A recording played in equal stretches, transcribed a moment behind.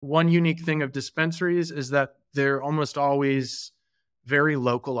One unique thing of dispensaries is that they're almost always very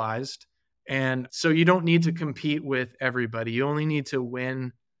localized. And so you don't need to compete with everybody. You only need to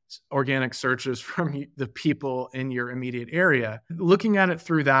win organic searches from the people in your immediate area. Looking at it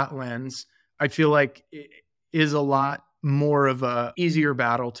through that lens, I feel like it is a lot more of a easier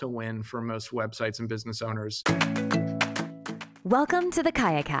battle to win for most websites and business owners. Welcome to the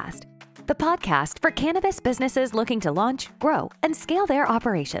KayaCast, the podcast for cannabis businesses looking to launch, grow, and scale their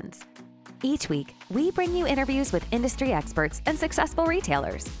operations. Each week, we bring you interviews with industry experts and successful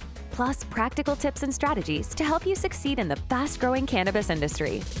retailers, plus practical tips and strategies to help you succeed in the fast-growing cannabis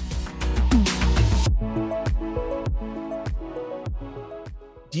industry.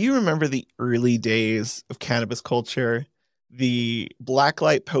 Do you remember the early days of cannabis culture? The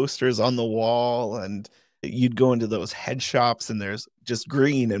blacklight posters on the wall, and you'd go into those head shops and there's just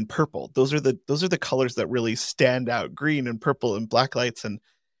green and purple. Those are the colors that really stand out, green and purple and black lights, and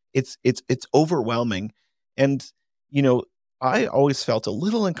it's overwhelming. And I always felt a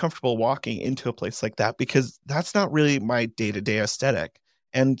little uncomfortable walking into a place like that because that's not really my day-to-day aesthetic.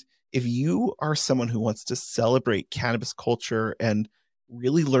 And if you are someone who wants to celebrate cannabis culture and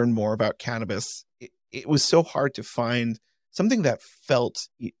really learn more about cannabis, it was so hard to find something that felt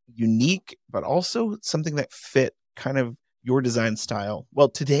unique, but also something that fit kind of your design style. Well,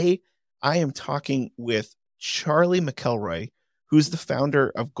 today I am talking with Charlie McElroy, who's the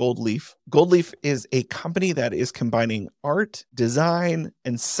founder of Goldleaf. Goldleaf is a company that is combining art, design,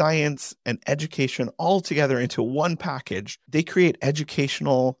 and science and education all together into one package. They create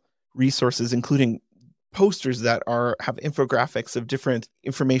educational resources, including posters that have infographics of different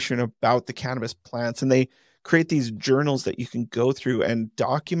information about the cannabis plants, and they create these journals that you can go through and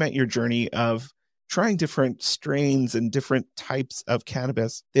document your journey of trying different strains and different types of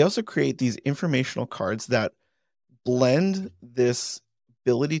cannabis. They also create these informational cards that blend this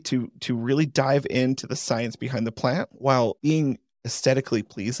ability to really dive into the science behind the plant while being aesthetically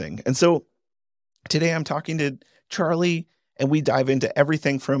pleasing. And so today I'm talking to Charlie, and we dive into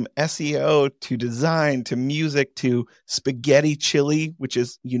everything from SEO to design to music to spaghetti chili, which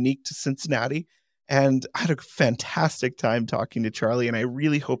is unique to Cincinnati. And I had a fantastic time talking to Charlie, and I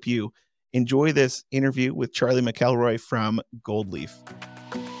really hope you enjoy this interview with Charlie McElroy from Goldleaf.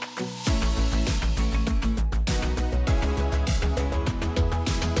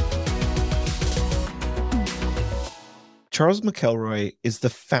 Charles McElroy is the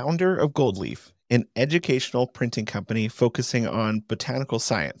founder of Goldleaf, an educational printing company focusing on botanical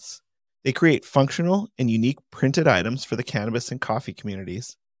science. They create functional and unique printed items for the cannabis and coffee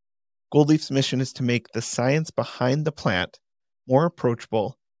communities. Goldleaf's mission is to make the science behind the plant more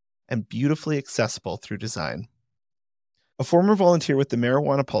approachable and beautifully accessible through design. A former volunteer with the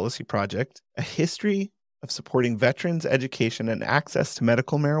Marijuana Policy Project, a history of supporting veterans' education and access to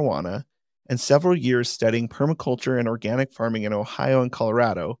medical marijuana, and several years studying permaculture and organic farming in Ohio and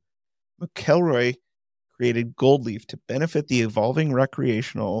Colorado, McElroy created Goldleaf to benefit the evolving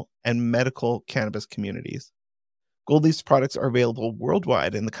recreational and medical cannabis communities. Goldleaf's products are available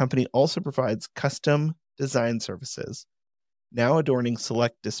worldwide, and the company also provides custom design services, now adorning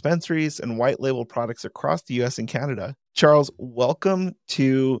select dispensaries and white label products across the U.S. and Canada. Charles, welcome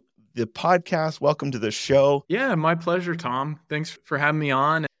to the podcast. Welcome to the show. Yeah, my pleasure, Tom. Thanks for having me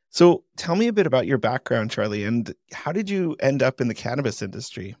on. So tell me a bit about your background, Charlie, and how did you end up in the cannabis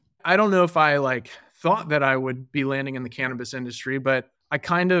industry? I don't know if I thought that I would be landing in the cannabis industry, but I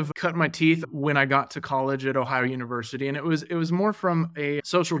kind of cut my teeth when I got to college at Ohio University, and it was more from a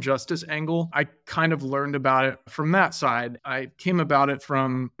social justice angle. I kind of learned about it from that side. I came about it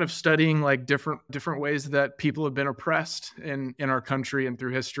from studying different ways that people have been oppressed in our country and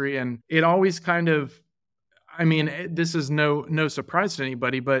through history, and it always kind of, this is no surprise to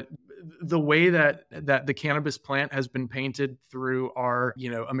anybody, but the way that the cannabis plant has been painted through our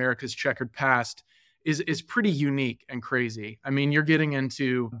America's checkered past is pretty unique and crazy. You're getting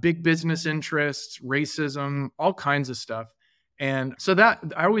into big business interests, racism, all kinds of stuff. And so that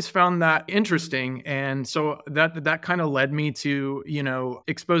I always found that interesting. And so that kind of led me to,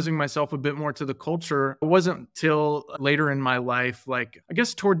 exposing myself a bit more to the culture. It wasn't till later in my life, I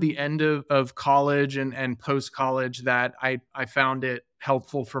guess toward the end of college and post-college, that I found it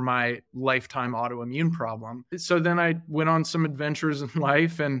helpful for my lifetime autoimmune problem. So then I went on some adventures in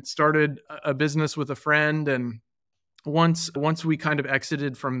life and started a business with a friend. And once we kind of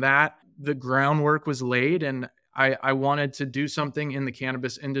exited from that, the groundwork was laid, and I wanted to do something in the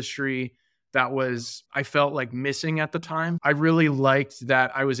cannabis industry that I felt like missing at the time. I really liked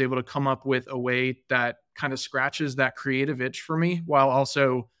that I was able to come up with a way that kind of scratches that creative itch for me, while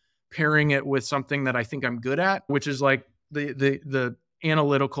also pairing it with something that I think I'm good at, which is the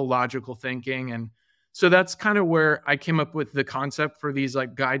analytical, logical thinking. And so that's kind of where I came up with the concept for these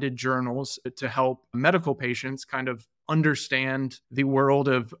like guided journals to help medical patients kind of understand the world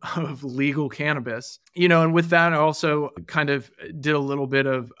of legal cannabis. And with that, I also kind of did a little bit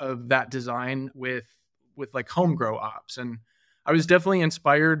of that design with like home grow ops. And I was definitely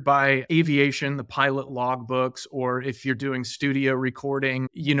inspired by aviation, the pilot logbooks, or if you're doing studio recording,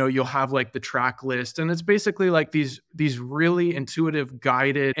 you'll have like the track list. And it's basically like these really intuitive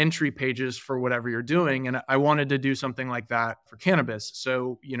guided entry pages for whatever you're doing. And I wanted to do something like that for cannabis.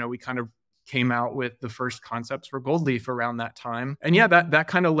 So, we kind of came out with the first concepts for Goldleaf around that time. And yeah, that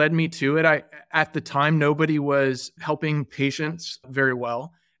kind of led me to it. At the time, nobody was helping patients very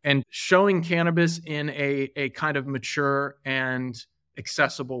well. And showing cannabis in a kind of mature and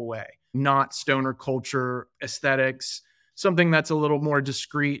accessible way, not stoner culture aesthetics, something that's a little more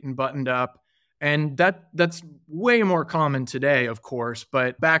discreet and buttoned up. And that's way more common today, of course.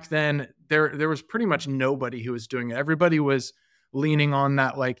 But back then, there was pretty much nobody who was doing it. Everybody was leaning on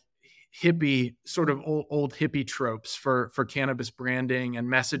that like hippie, sort of old hippie tropes for cannabis branding and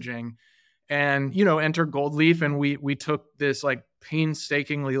messaging. And, enter Goldleaf. And we took this like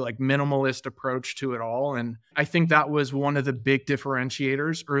painstakingly like minimalist approach to it all. And I think that was one of the big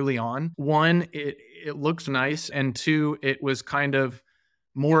differentiators early on. One, it looks nice. And two, it was kind of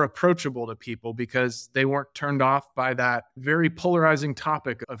more approachable to people because they weren't turned off by that very polarizing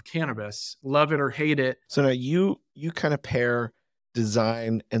topic of cannabis. Love it or hate it. So now you kind of pair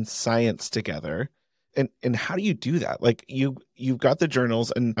design and science together. And how do you do that? Like you've got the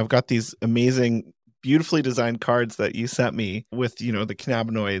journals, and I've got these amazing, beautifully designed cards that you sent me with, the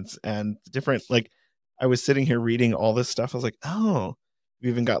cannabinoids and different, like I was sitting here reading all this stuff. I was like, oh, we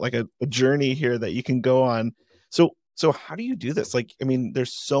even got like a journey here that you can go on. So how do you do this? Like, I mean,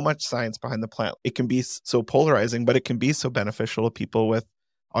 there's so much science behind the plant. It can be so polarizing, but it can be so beneficial to people with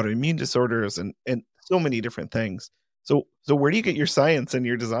autoimmune disorders and so many different things. So where do you get your science and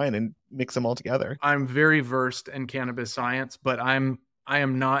your design and mix them all together? I'm very versed in cannabis science, but I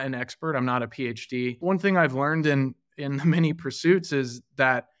am not an expert. I'm not a PhD. One thing I've learned in the many pursuits is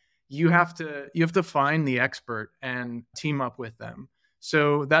that you have to find the expert and team up with them.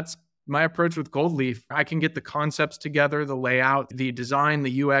 So that's my approach with Goldleaf. I can get the concepts together, the layout, the design,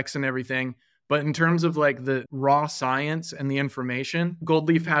 the UX and everything. But in terms of like the raw science and the information,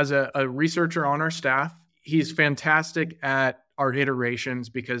 Goldleaf has a researcher on our staff. He's fantastic at our iterations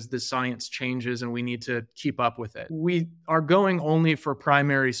because the science changes and we need to keep up with it. We are going only for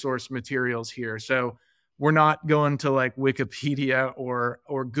primary source materials here. So we're not going to like Wikipedia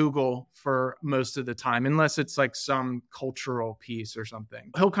or Google for most of the time, unless it's like some cultural piece or something.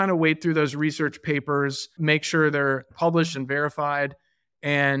 He'll kind of wade through those research papers, make sure they're published and verified.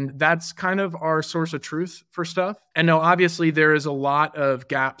 And that's kind of our source of truth for stuff. And now, obviously, there is a lot of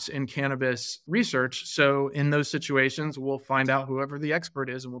gaps in cannabis research. So in those situations, we'll find out whoever the expert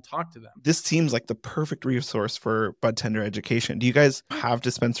is and we'll talk to them. This seems like the perfect resource for bud tender education. Do you guys have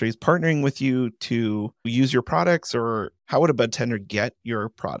dispensaries partnering with you to use your products, or how would a bud tender get your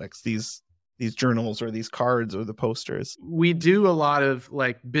products? These journals or these cards or the posters? We do a lot of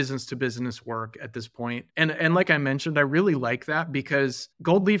like business to business work at this point. And like I mentioned, I really like that because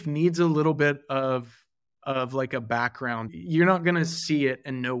Goldleaf needs a little bit of like a background. You're not going to see it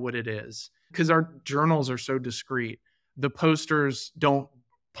and know what it is because our journals are so discreet. The posters don't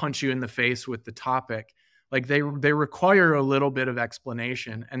punch you in the face with the topic. Like they require a little bit of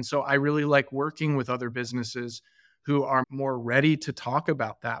explanation. And so I really like working with other businesses who are more ready to talk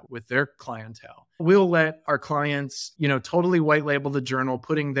about that with their clientele. We'll let our clients, totally white label the journal,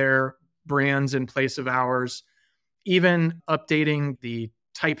 putting their brands in place of ours, even updating the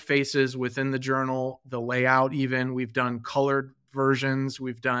typefaces within the journal, the layout even. We've done colored versions.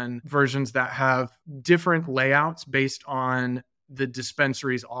 We've done versions that have different layouts based on the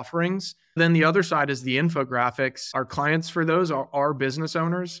dispensary's offerings. Then the other side is the infographics. Our clients for those are business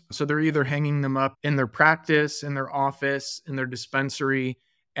owners. So they're either hanging them up in their practice, in their office, in their dispensary,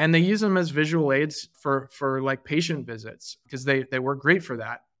 and they use them as visual aids for like patient visits because they work great for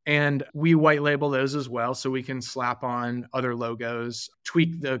that. And we white label those as well. So we can slap on other logos,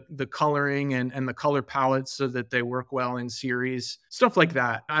 tweak the coloring and the color palettes so that they work well in series, stuff like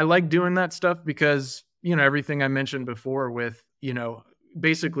that. I like doing that stuff because, everything I mentioned before with,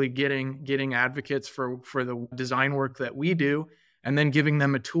 basically getting advocates for the design work that we do, and then giving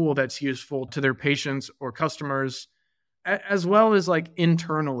them a tool that's useful to their patients or customers, as well as like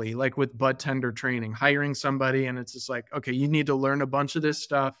internally, like with bud tender training, hiring somebody. And it's just like, okay, you need to learn a bunch of this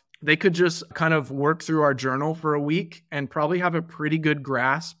stuff. They could just kind of work through our journal for a week and probably have a pretty good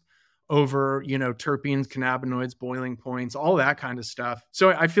grasp over, terpenes, cannabinoids, boiling points, all that kind of stuff. So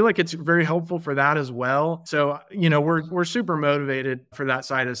I feel like it's very helpful for that as well. So, we're super motivated for that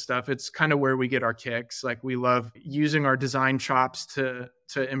side of stuff. It's kind of where we get our kicks. Like we love using our design chops to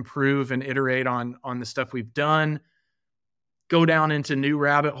improve and iterate on the stuff we've done, go down into new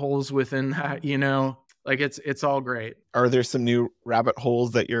rabbit holes within that, like it's all great. Are there some new rabbit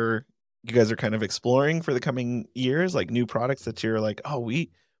holes that you guys are kind of exploring for the coming years, like new products that you're like, oh,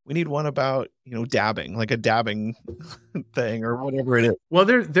 we need one about, dabbing, like a dabbing thing or whatever it is? Well,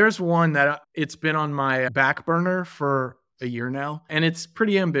 there's one that it's been on my back burner for a year now, and it's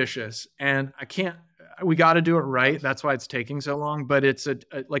pretty ambitious, and we got to do it right. That's why it's taking so long, but it's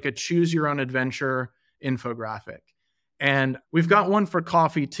like a choose your own adventure infographic. And we've got one for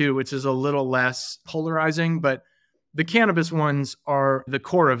coffee too, which is a little less polarizing, but the cannabis ones are the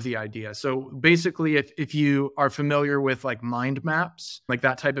core of the idea. So basically, if you are familiar with like mind maps, like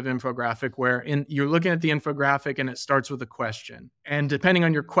that type of infographic where you're looking at the infographic and it starts with a question. And depending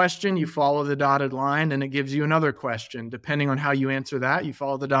on your question, you follow the dotted line and it gives you another question. Depending on how you answer that, you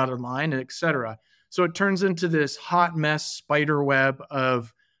follow the dotted line, and et cetera. So it turns into this hot mess spider web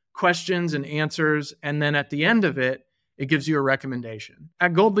of questions and answers. And then at the end of it, it gives you a recommendation.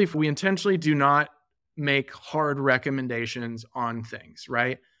 At Goldleaf, we intentionally do not make hard recommendations on things,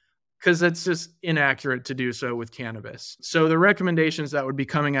 right? Because it's just inaccurate to do so with cannabis. So the recommendations that would be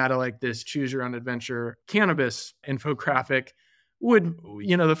coming out of like this choose your own adventure cannabis infographic would,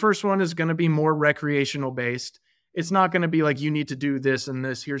 the first one is going to be more recreational based. It's not going to be like you need to do this and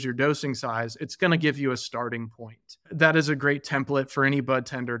this, here's your dosing size. It's going to give you a starting point. That is a great template for any bud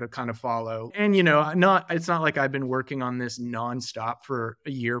tender to kind of follow. And, it's not like I've been working on this nonstop for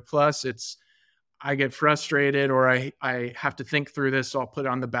a year plus. I get frustrated or I have to think through this. So I'll put it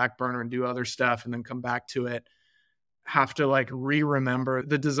on the back burner and do other stuff and then come back to it. Have to like remember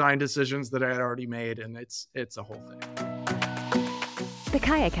the design decisions that I had already made. And it's a whole thing. The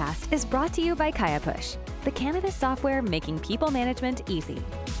KayaCast is brought to you by KayaPush, the cannabis software making people management easy.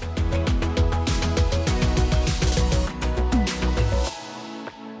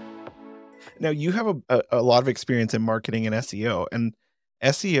 Now, you have a lot of experience in marketing and SEO, and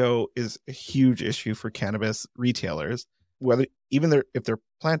SEO is a huge issue for cannabis retailers, whether if they're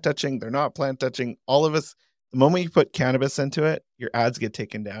plant touching, they're not plant touching, all of us, the moment you put cannabis into it, your ads get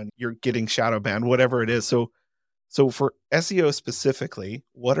taken down, you're getting shadow banned, whatever it is. So for SEO specifically,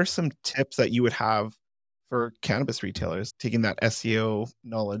 what are some tips that you would have for cannabis retailers taking that SEO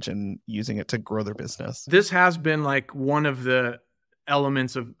knowledge and using it to grow their business? This has been like one of the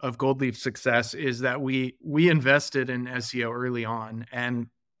elements of Goldleaf's success is that we invested in SEO early on and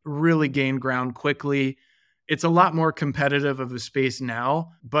really gained ground quickly. It's a lot more competitive of a space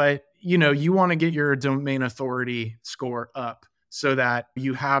now, but you want to get your domain authority score up so that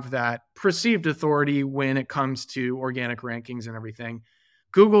you have that perceived authority when it comes to organic rankings and everything.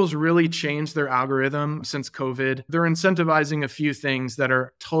 Google's really changed their algorithm since COVID. They're incentivizing a few things that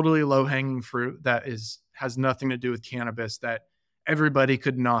are totally low-hanging fruit that has nothing to do with cannabis that everybody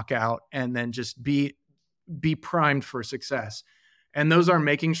could knock out and then just be primed for success. And those are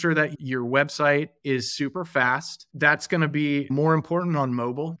making sure that your website is super fast. That's going to be more important on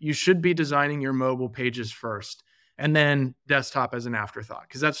mobile. You should be designing your mobile pages first and then desktop as an afterthought,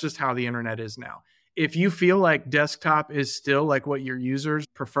 because that's just how the internet is now. If you feel like desktop is still like what your users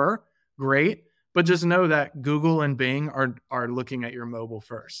prefer, great. But just know that Google and Bing are looking at your mobile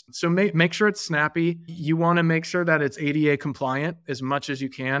first. So make sure it's snappy. You want to make sure that it's ADA compliant as much as you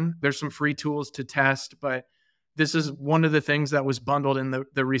can. There's some free tools to test, but this is one of the things that was bundled in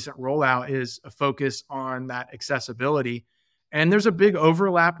the recent rollout is a focus on that accessibility. And there's a big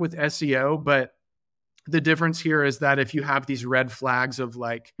overlap with SEO, but the difference here is that if you have these red flags of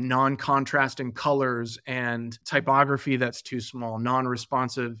like non-contrasting colors and typography that's too small,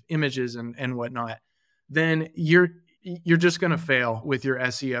 non-responsive images and whatnot, then you're just going to fail with your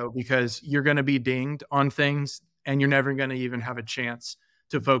SEO because you're going to be dinged on things and you're never going to even have a chance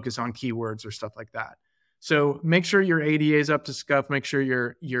to focus on keywords or stuff like that. So make sure your ADA is up to scuff. Make sure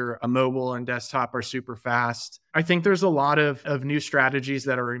your mobile and desktop are super fast. I think there's a lot of new strategies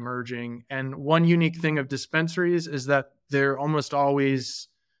that are emerging. And one unique thing of dispensaries is that they're almost always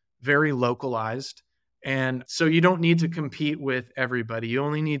very localized. And so you don't need to compete with everybody. You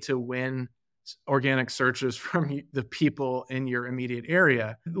only need to win organic searches from the people in your immediate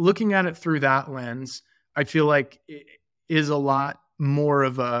area. Looking at it through that lens, I feel like it is a lot more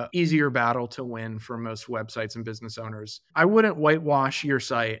of a easier battle to win for most websites and business owners. I wouldn't whitewash your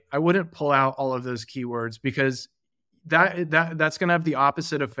site. I wouldn't pull out all of those keywords because that's going to have the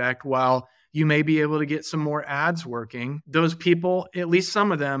opposite effect. While You may be able to get some more ads working. Those people, at least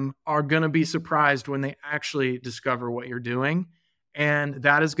some of them, are going to be surprised when they actually discover what you're doing. And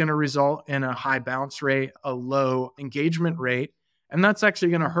that is going to result in a high bounce rate, a low engagement rate. And that's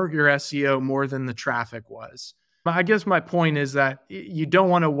actually going to hurt your SEO more than the traffic was. I guess my point is that you don't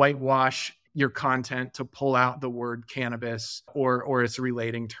want to whitewash your content to pull out the word cannabis or its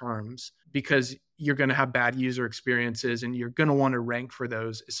relating terms, because you're going to have bad user experiences and you're going to want to rank for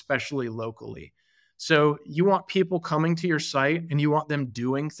those, especially locally. So you want people coming to your site and you want them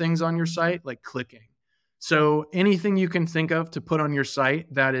doing things on your site, like clicking. So anything you can think of to put on your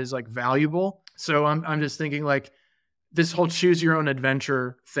site that is like valuable. So I'm just thinking like this whole choose your own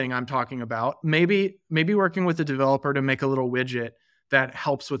adventure thing I'm talking about. Maybe working with a developer to make a little widget that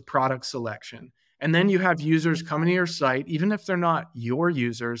helps with product selection. And then you have users coming to your site, even if they're not your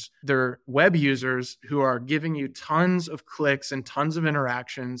users, they're web users who are giving you tons of clicks and tons of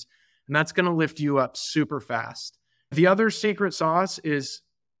interactions. And that's going to lift you up super fast. The other secret sauce is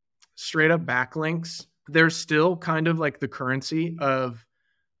straight up backlinks. They're still kind of like the currency of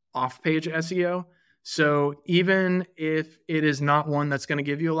off-page SEO. So even if it is not one that's going to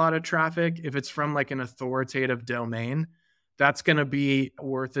give you a lot of traffic, if it's from like an authoritative domain, that's going to be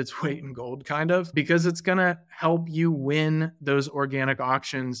worth its weight in gold, kind of, because it's going to help you win those organic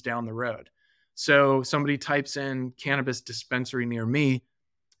auctions down the road. So somebody types in cannabis dispensary near me,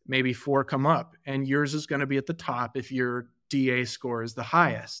 maybe 4 come up, and yours is going to be at the top if your DA score is the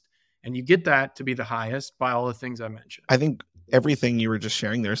highest. And you get that to be the highest by all the things I mentioned. I think everything you were just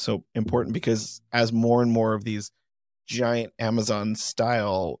sharing there is so important, because as more and more of these giant Amazon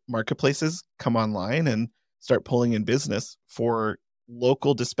style marketplaces come online and start pulling in business, for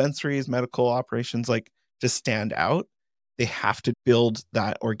local dispensaries, medical operations, like, to stand out, they have to build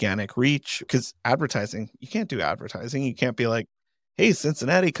that organic reach, because advertising, you can't do advertising. You can't be like, hey,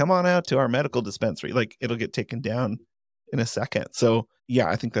 Cincinnati, come on out to our medical dispensary. Like, it'll get taken down in a second. So yeah,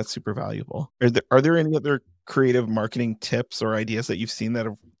 I think that's super valuable. Are there any other creative marketing tips or ideas that you've seen that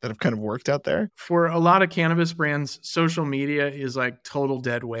have kind of worked out there? For a lot of cannabis brands, social media is like total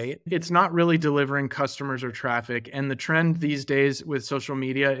dead weight. It's not really delivering customers or traffic. And the trend these days with social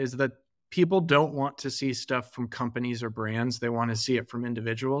media is that people don't want to see stuff from companies or brands. They want to see it from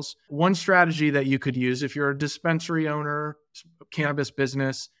individuals. One strategy that you could use if you're a dispensary owner, cannabis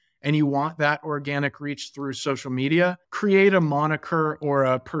business, and you want that organic reach through social media, create a moniker or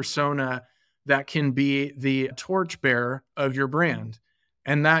a persona that can be the torchbearer of your brand.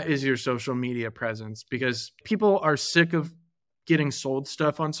 And that is your social media presence, because people are sick of getting sold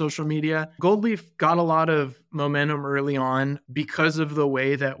stuff on social media. Goldleaf got a lot of momentum early on because of the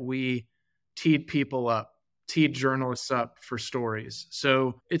way that we teed people up, teed journalists up for stories.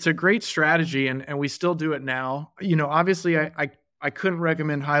 So it's a great strategy, and we still do it now. You know, obviously I couldn't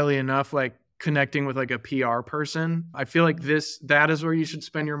recommend highly enough, like, connecting with like a PR person. I feel like that is where you should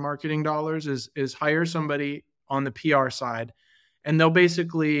spend your marketing dollars, is hire somebody on the PR side, and they'll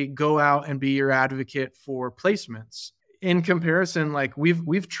basically go out and be your advocate for placements. In comparison, like,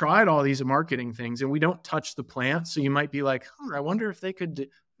 we've tried all these marketing things and we don't touch the plant. So you might be like, I wonder if they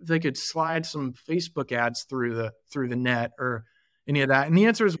could slide some Facebook ads through the net or any of that. And the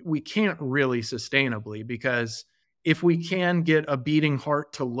answer is we can't really sustainably, because if we can get a beating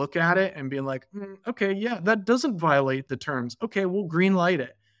heart to look at it and be like, okay, yeah, that doesn't violate the terms. Okay, we'll green light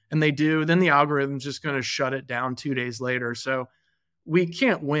it. And they do, then the algorithm's just going to shut it down 2 days later. So we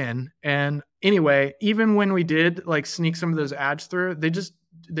can't win. And anyway, even when we did like sneak some of those ads through,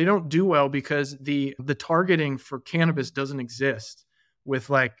 they don't do well, because the targeting for cannabis doesn't exist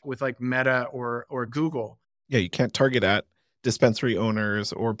with Meta or Google. Yeah, you can't target at dispensary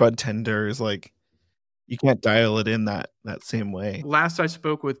owners or bud tenders. Like, you can't dial it in that same way. Last I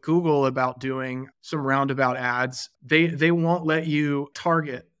spoke with Google about doing some roundabout ads, they won't let you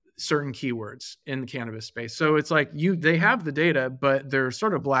target certain keywords in the cannabis space. So it's like they have the data, but they're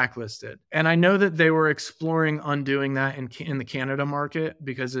sort of blacklisted. And I know that they were exploring undoing that in the Canada market,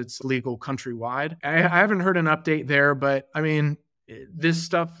 because it's legal countrywide. I haven't heard an update there, but I mean, this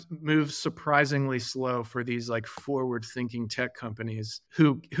stuff moves surprisingly slow for these like forward-thinking tech companies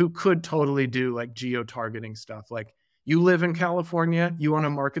who could totally do like geo-targeting stuff. Like, you live in California, you want to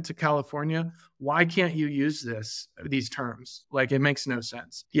market to California, why can't you use these terms? Like, it makes no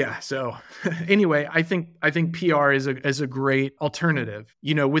sense. Yeah. So anyway, I think PR is a great alternative,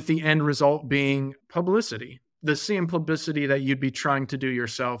 you know, with the end result being publicity, the same publicity that you'd be trying to do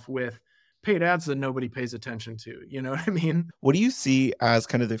yourself with paid ads that nobody pays attention to. You know what I mean? What do you see as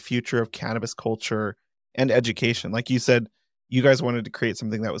kind of the future of cannabis culture and education? Like you said, you guys wanted to create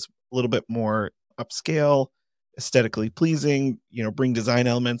something that was a little bit more upscale, aesthetically pleasing, bring design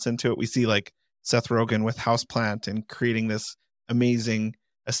elements into it. We see like Seth Rogen with Houseplant and creating this amazing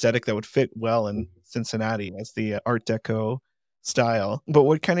aesthetic that would fit well in Cincinnati as the Art Deco style. But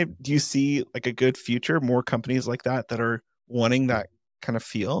what kind of, do you see like a good future, more companies like that are wanting that kind of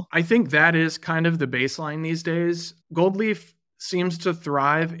feel? I think that is kind of the baseline these days. Goldleaf seems to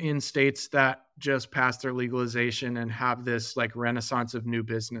thrive in states that just passed their legalization and have this like renaissance of new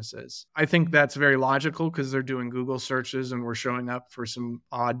businesses. I think that's very logical because they're doing Google searches and we're showing up for some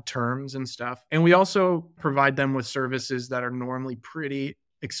odd terms and stuff. And we also provide them with services that are normally pretty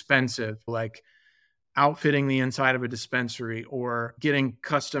expensive, like outfitting the inside of a dispensary or getting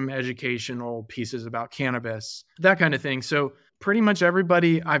custom educational pieces about cannabis, that kind of thing. So pretty much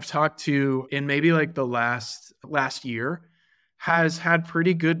everybody I've talked to in maybe like the last year has had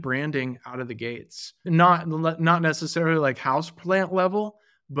pretty good branding out of the gates. Not necessarily like house plant level,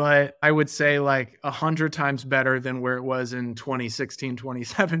 but I would say like 100 times better than where it was in 2016,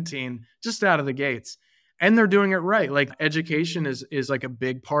 2017, just out of the gates. And they're doing it right. Like education is like a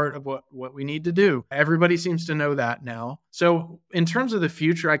big part of what we need to do. Everybody seems to know that now. So in terms of the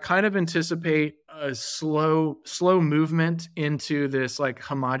future, I kind of anticipate a slow movement into this like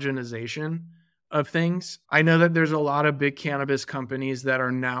homogenization of things. I know that there's a lot of big cannabis companies that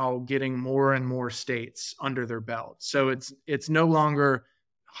are now getting more and more states under their belt. So it's no longer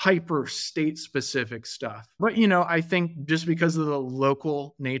hyper state specific stuff. But I think just because of the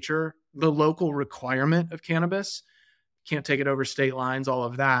local nature, the local requirement of cannabis, can't take it over state lines, all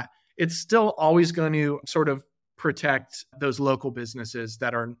of that, it's still always going to sort of protect those local businesses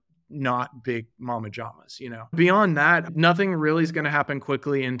that are not big mama jamas. Beyond that, nothing really is going to happen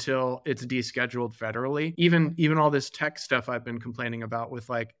quickly until it's descheduled federally. Even all this tech stuff I've been complaining about with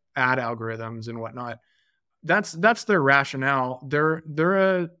like ad algorithms and whatnot, that's their rationale. They're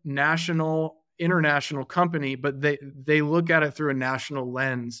a international company, but they look at it through a national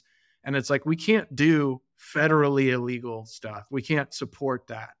lens. And it's like, we can't do federally illegal stuff. We can't support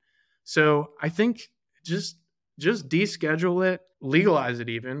that. So I think just deschedule it, legalize it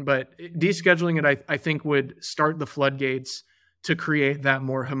even, but descheduling it, I think would start the floodgates to create that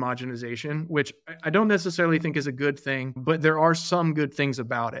more homogenization, which I don't necessarily think is a good thing, but there are some good things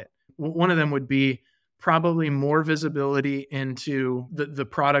about it. One of them would be probably more visibility into the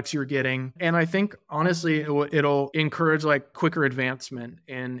products you're getting. And I think honestly, it'll encourage like quicker advancement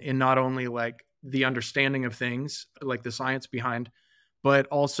in not only like the understanding of things, like the science behind, but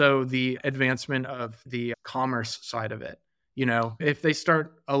also the advancement of the commerce side of it. If they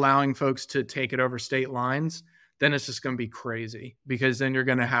start allowing folks to take it over state lines, then it's just going to be crazy, because then you're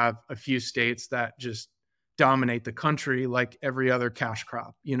going to have a few states that just dominate the country like every other cash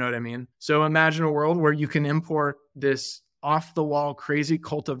crop. You know what I mean? So imagine a world where you can import this off the wall crazy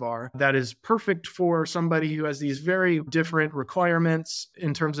cultivar that is perfect for somebody who has these very different requirements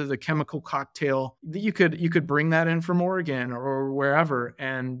in terms of the chemical cocktail. You could bring that in from Oregon or wherever,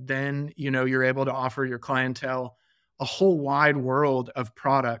 and then you're able to offer your clientele a whole wide world of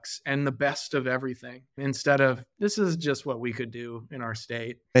products and the best of everything, instead of this is just what we could do in our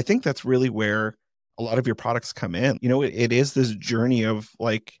state. I think that's really where a lot of your products come in. It is this journey of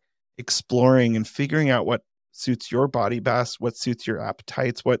like exploring and figuring out what suits your body best, what suits your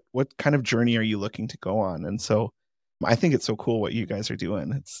appetites, what kind of journey are you looking to go on. And so I think it's so cool what you guys are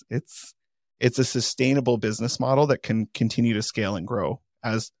doing. It's a sustainable business model that can continue to scale and grow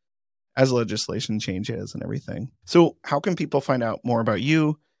as legislation changes and everything. So how can people find out more about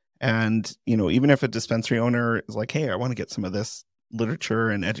you? And, even if a dispensary owner is like, hey, I want to get some of this literature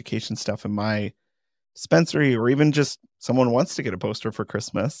and education stuff in my dispensary, or even just someone wants to get a poster for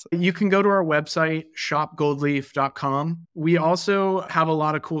Christmas, you can go to our website, shopgoldleaf.com. We also have a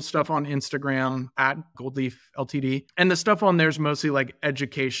lot of cool stuff on Instagram at Goldleaf Ltd. And the stuff on there is mostly like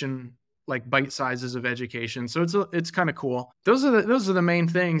education, like bite sizes of education. So it's kind of cool. Those are the main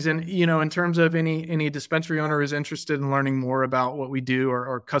things. And, in terms of any dispensary owner is interested in learning more about what we do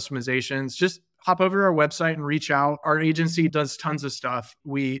or customizations, just hop over to our website and reach out. Our agency does tons of stuff.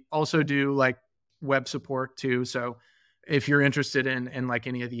 We also do like web support too. So if you're interested in like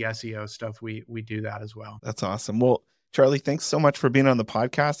any of the SEO stuff, we do that as well. That's awesome. Well, Charlie, thanks so much for being on the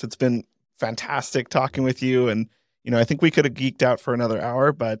podcast. It's been fantastic talking with you. And, I think we could have geeked out for another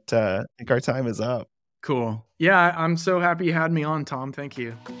hour, but I think our time is up. Cool. Yeah, I'm so happy you had me on, Tom. Thank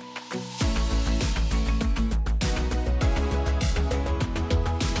you.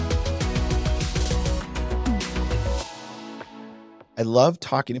 I love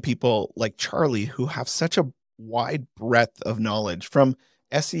talking to people like Charlie who have such a wide breadth of knowledge, from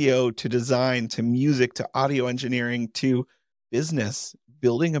SEO to design to music to audio engineering to business,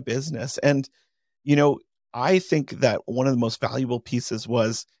 building a business. And, I think that one of the most valuable pieces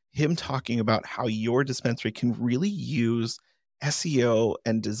was him talking about how your dispensary can really use SEO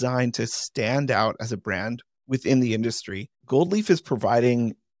and design to stand out as a brand within the industry. Goldleaf is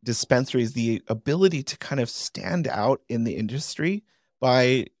providing dispensaries the ability to kind of stand out in the industry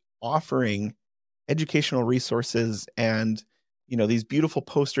by offering educational resources and these beautiful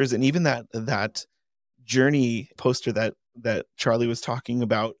posters, and even that journey poster that Charlie was talking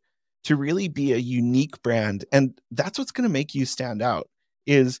about, to really be a unique brand. And that's what's going to make you stand out,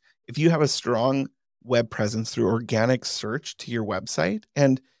 is if you have a strong web presence through organic search to your website,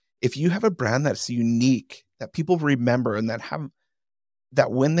 and if you have a brand that's unique, that people remember, and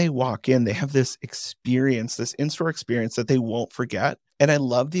that when they walk in, they have this experience, this in-store experience that they won't forget. And I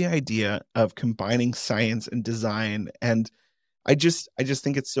love the idea of combining science and design. And I just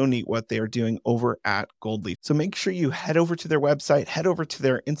think it's so neat what they are doing over at Goldleaf. So make sure you head over to their website, head over to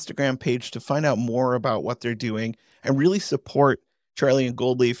their Instagram page to find out more about what they're doing, and really support Charlie and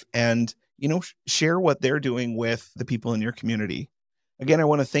Goldleaf, and share what they're doing with the people in your community. Again, I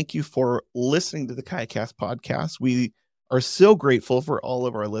want to thank you for listening to the KayaCast podcast. We are so grateful for all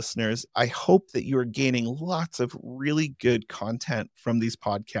of our listeners. I hope that you are gaining lots of really good content from these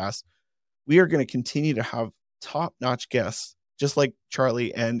podcasts. We are going to continue to have top-notch guests, just like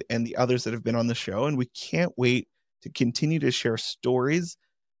Charlie and the others that have been on the show. And we can't wait to continue to share stories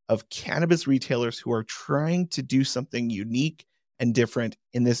of cannabis retailers who are trying to do something unique and different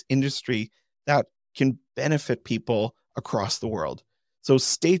in this industry that can benefit people across the world. So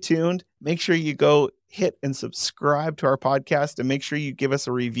stay tuned. Make sure you go hit and subscribe to our podcast, and make sure you give us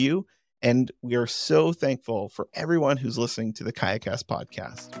a review. And we are so thankful for everyone who's listening to the KayaCast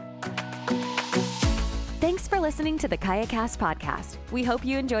podcast. Thanks for listening to the KayaCast podcast. We hope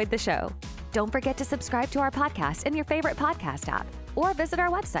you enjoyed the show. Don't forget to subscribe to our podcast in your favorite podcast app, or visit our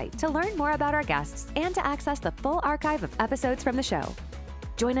website to learn more about our guests and to access the full archive of episodes from the show.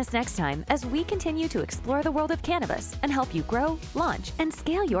 Join us next time as we continue to explore the world of cannabis and help you grow, launch, and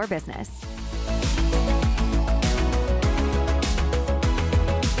scale your business.